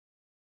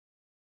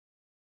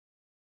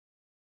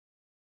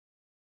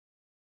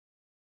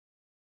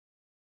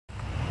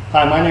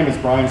Hi, my name is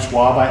Brian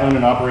Schwab. I own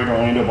and operate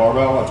Orlando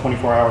Barbell, a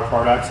 24-hour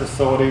card access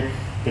facility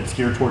that's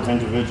geared towards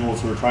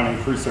individuals who are trying to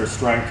increase their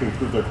strength to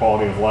improve their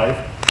quality of life.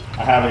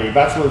 I have a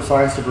Bachelor of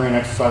Science degree in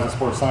Exercise and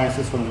Sports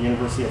Sciences from the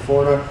University of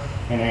Florida,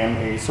 and am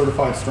a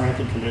Certified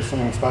Strength and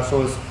Conditioning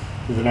Specialist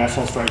through the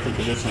National Strength and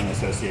Conditioning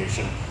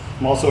Association.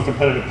 I'm also a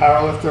competitive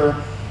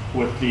powerlifter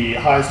with the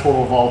highest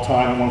total of all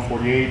time at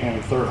 148 and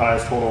the third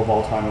highest total of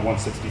all time at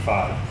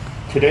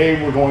 165.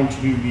 Today we're going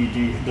to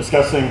be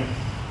discussing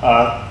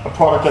a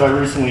product that I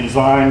recently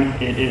designed.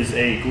 It is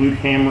a glute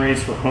ham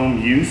raise for home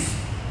use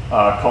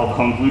called the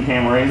Home Glute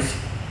Ham Raise.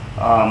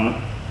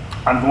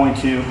 I'm going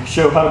to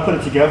show how to put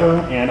it together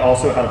and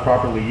also how to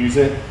properly use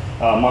it.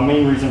 My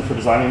main reason for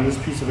designing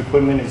this piece of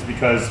equipment is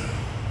because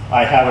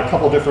I have a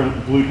couple different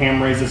glute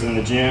ham raises in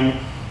the gym,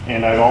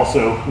 and I've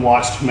also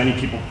watched many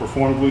people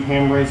perform glute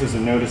ham raises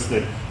and noticed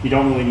that you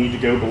don't really need to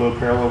go below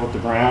parallel with the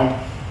ground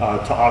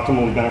to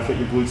optimally benefit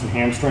your glutes and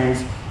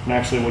hamstrings. And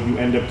actually what you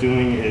end up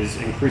doing is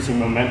increasing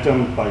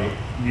momentum by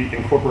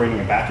incorporating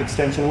a back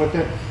extension with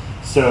it.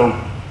 So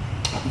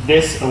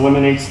this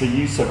eliminates the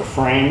use of a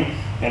frame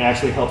and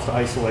actually helps to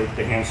isolate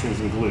the hamstrings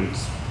and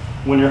glutes.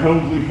 When your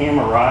home glute ham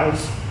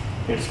arrives,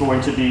 it's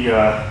going to be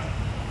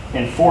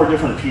in 4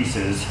 different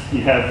pieces. You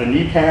have the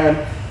knee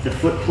pad, the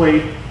foot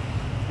plate,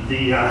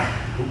 the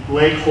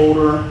leg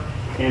holder,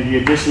 and the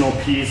additional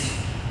piece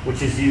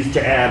which is used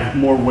to add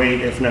more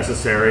weight if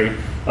necessary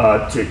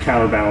to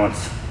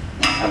counterbalance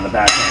on the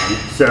back end.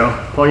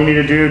 So all you need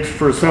to do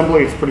for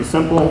assembly, it's pretty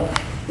simple,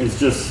 is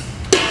just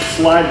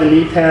slide the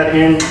knee pad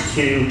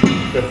into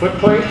the foot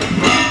plate.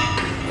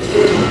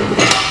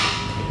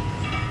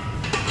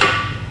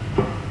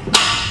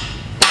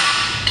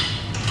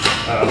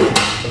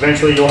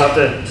 Eventually you'll have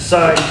to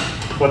decide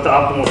what the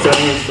optimal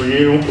setting is for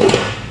you.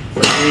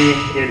 For me,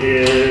 it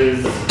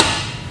is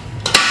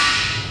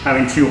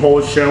having 2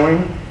 holes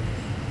showing.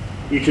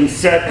 You can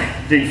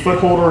set the foot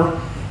holder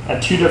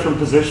at 2 different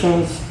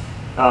positions.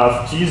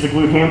 To use the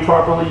glute ham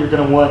properly, you're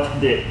going to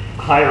want it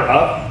higher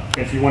up.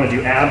 If you want to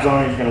do abs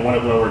on it, you're going to want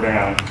it lower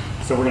down.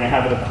 So we're going to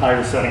have it at the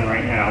higher setting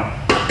right now.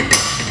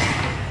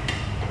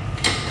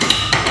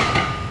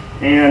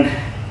 And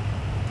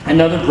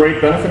another great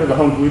benefit of the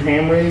home glute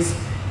ham raise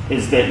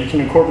is that you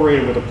can incorporate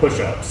it with a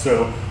push-up.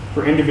 So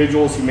for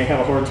individuals who may have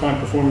a hard time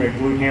performing a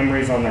glute ham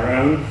raise on their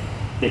own,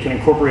 they can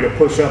incorporate a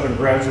push-up and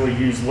gradually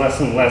use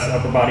less and less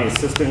upper body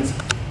assistance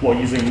while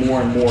using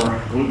more and more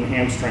glute and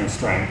hamstring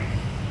strength.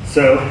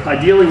 So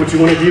ideally what you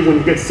want to do when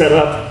you get set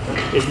up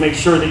is make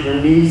sure that your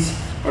knees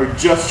are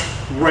just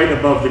right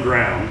above the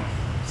ground.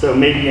 So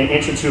maybe an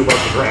inch or 2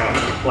 above the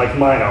ground, like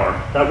mine are.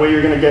 That way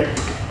you're going to get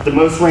the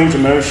most range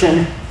of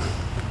motion,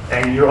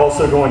 and you're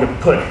also going to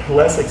put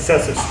less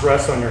excessive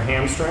stress on your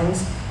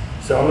hamstrings.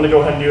 So I'm going to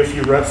go ahead and do a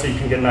few reps so you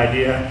can get an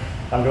idea.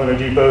 I'm going to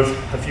do both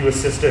a few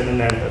assisted and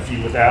then a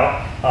few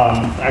without.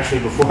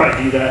 Actually, before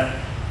I do that,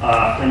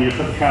 I need to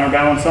put the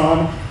counterbalance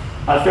on.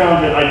 I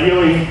found that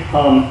ideally,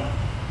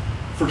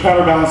 for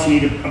counterbalance, you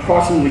need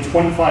approximately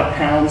 25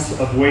 pounds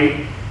of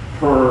weight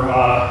per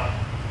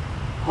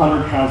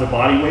 100 pounds of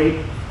body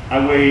weight. I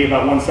weigh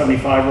about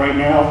 175 right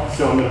now,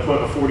 so I'm going to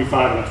put a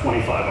 45 and a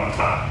 25 on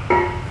top.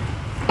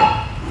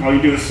 All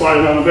you do is slide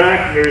it on the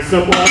back, very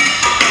simple.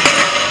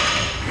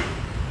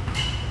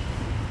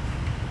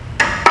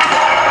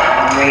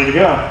 I'm ready to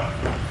go.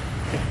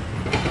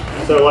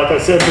 So like I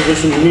said,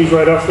 position your knees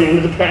right off the end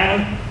of the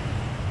pad.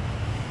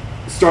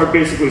 Start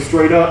basically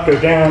straight up, go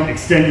down,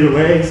 extend your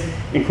legs,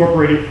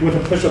 incorporate it with a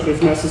push-up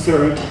if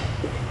necessary,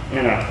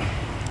 and up.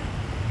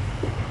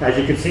 As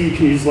you can see, you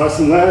can use less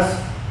and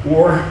less,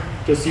 or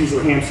just use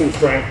your hamstring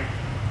strength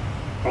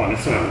on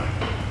its own.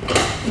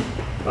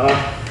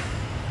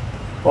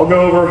 I'll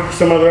go over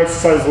some other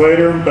exercises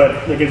later,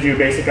 but that gives you a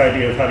basic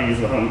idea of how to use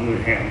the home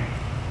glute ham.